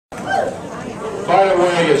By the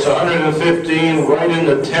way, it's 115 right in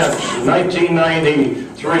the tents. In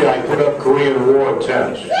 1993, I put up Korean War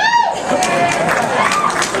tents.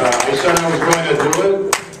 I said I was going to do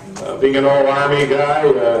it. Being an old Army guy,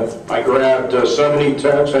 I grabbed 70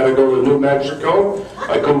 tents, had to go to New Mexico.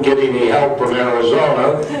 I couldn't get any help from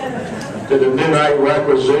Arizona. Did a midnight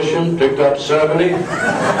requisition, picked up 70, took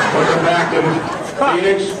them back to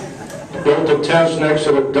Phoenix, built the tents next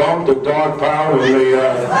to the dump, the dog pound, and the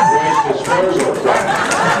waste disposal plant.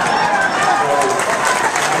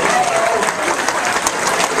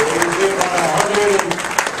 It would be about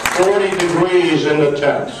 140 degrees in the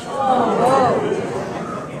tents.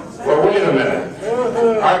 Well, wait a minute.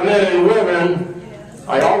 Our men and women,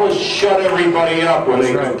 I always shut everybody up when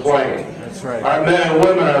they complain. That's right. Our men and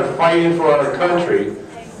women are fighting for our country.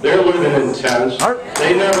 They're living in tents.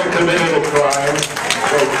 They never committed a crime.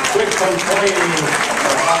 So quit complaining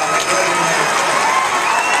about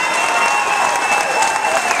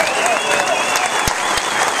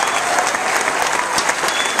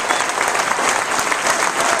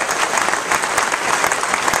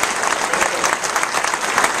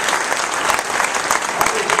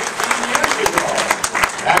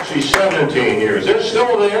actually 17 years. They're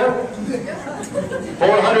still there.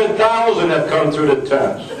 400,000 have come through the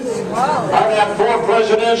tents. I've had 4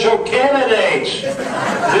 presidential candidates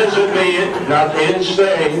visit me, not they didn't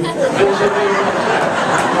stay, visit me in the tent.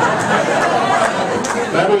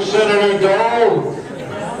 Remember Senator Dole?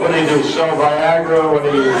 What did he do, sell Viagra? What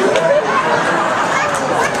did he do?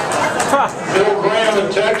 Bill Gramm in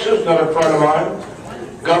Texas, another friend of mine.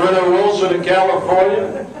 Governor Wilson in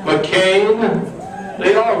California. McCain.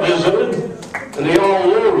 They all visited, and they all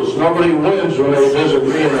lose. Nobody wins when they visit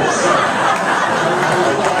me in the tent.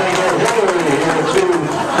 I tried to get Hillary here 2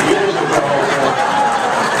 years ago.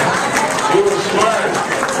 She was smart.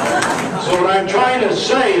 So what I'm trying to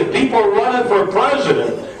say, if people running for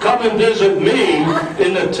president come and visit me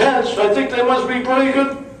in the tents, I think they must be pretty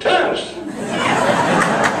good tents.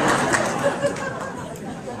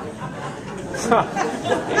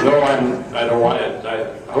 No, I don't want it. I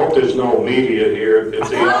hope there's no media here. If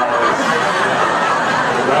they are,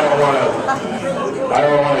 I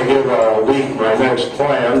don't want to give a leak my next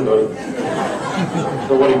plan, but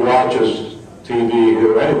nobody watches TV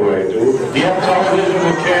here anyway, do you? Do you have television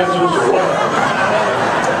in Kansas or what?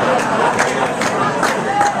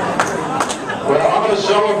 Well, I'm going to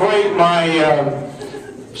celebrate my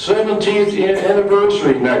 17th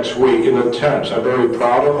anniversary next week in the tents. I'm very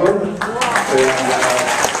proud of them. And,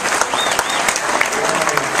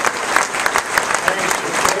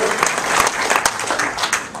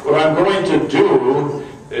 what I'm going to do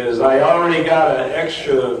is I already got an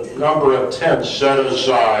extra number of tents set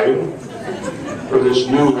aside for this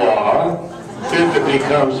new law if it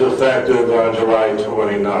becomes effective on July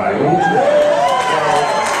 29th.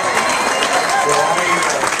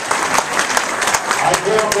 I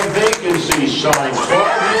built a vacancy sign 12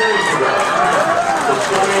 years ago. The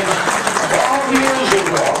sign 12 years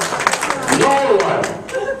ago. No one,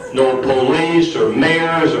 no police or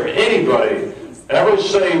mayors or anybody ever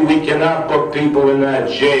say we cannot put people in that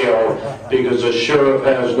jail because the sheriff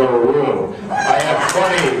has no room. I have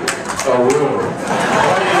plenty of room.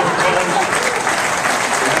 Plenty of tents.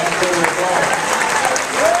 That's where we're going.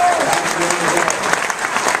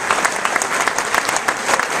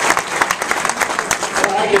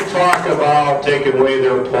 Well, I can talk about taking away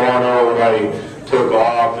their porno when I took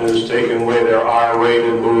office, taking away their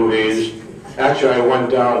R-rated movies. Actually, I went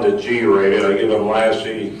down to G-rated. I give them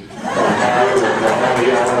Lassie.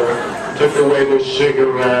 Took away their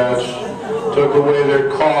cigarettes, took away their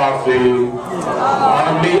coffee.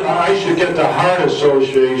 I should get the Heart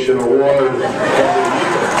Association Award of the Year.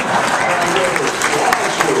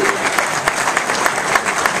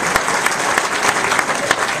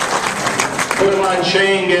 Put them on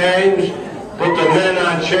chain gangs, put the men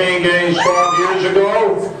on chain gangs 12 years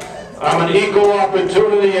ago. I'm an equal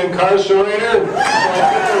opportunity incarcerator, so I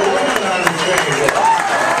put the women on the chain gang.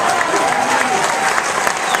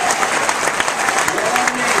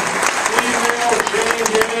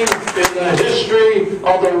 In the history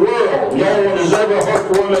of the world, no one has ever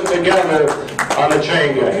hooked women together on a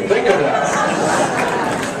chain gang. Think of that.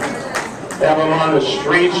 Have them on the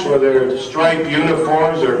streets with their striped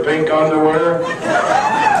uniforms, their pink underwear.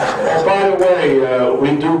 Oh, by the way,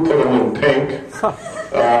 we do put them in pink.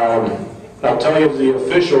 I'll tell you the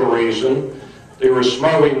official reason. They were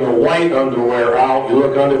smuggling the white underwear out. You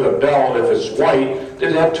look under the belt, if it's white,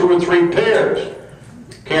 they'd have 2 or 3 pairs.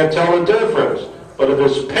 Can't tell the difference. But if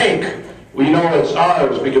it's pink, we know it's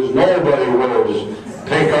ours because nobody wears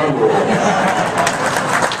pink underwear.